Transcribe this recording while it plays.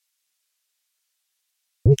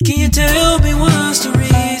Can you tell me what's the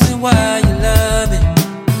reason why you love it?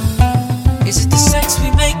 Is it the sex we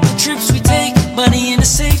make, the trips we take, money in the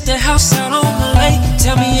safe, the house out on the lake?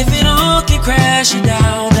 Tell me if it all can crash you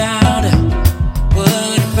down, down, down. Would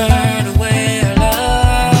it burn away our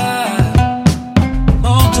love?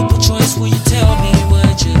 Multiple choice, will you tell me,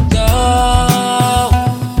 would you go?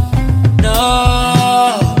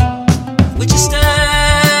 No. Would you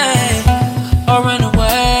stay or run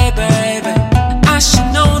away, baby? I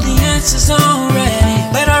should know the answers already,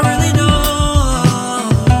 but I really know.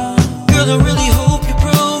 Girl, I really hope you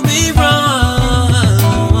prove me wrong.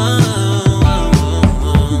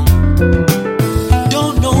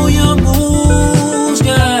 Don't know your moves,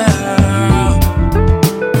 girl,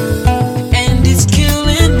 and it's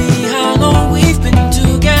killing me how long we've been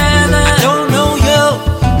together. I don't know you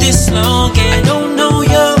this long and don't know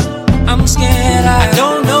you. I'm scared, I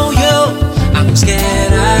don't know you. I'm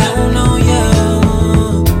scared, I don't know you.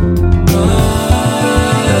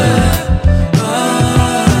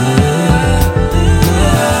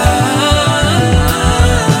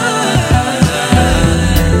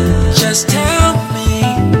 Just tell me,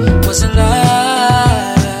 was it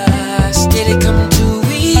lust? Did it come too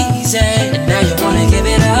easy? And now you wanna give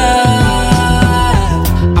it up.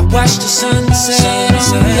 I watched the sunset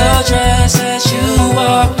on your dress as you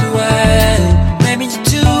walked away. Maybe you're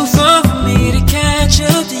too far for me to catch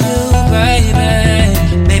up to you,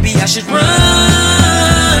 baby. Maybe I should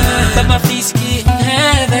run, but my feet's getting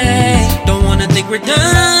heavy. Don't wanna think we're done.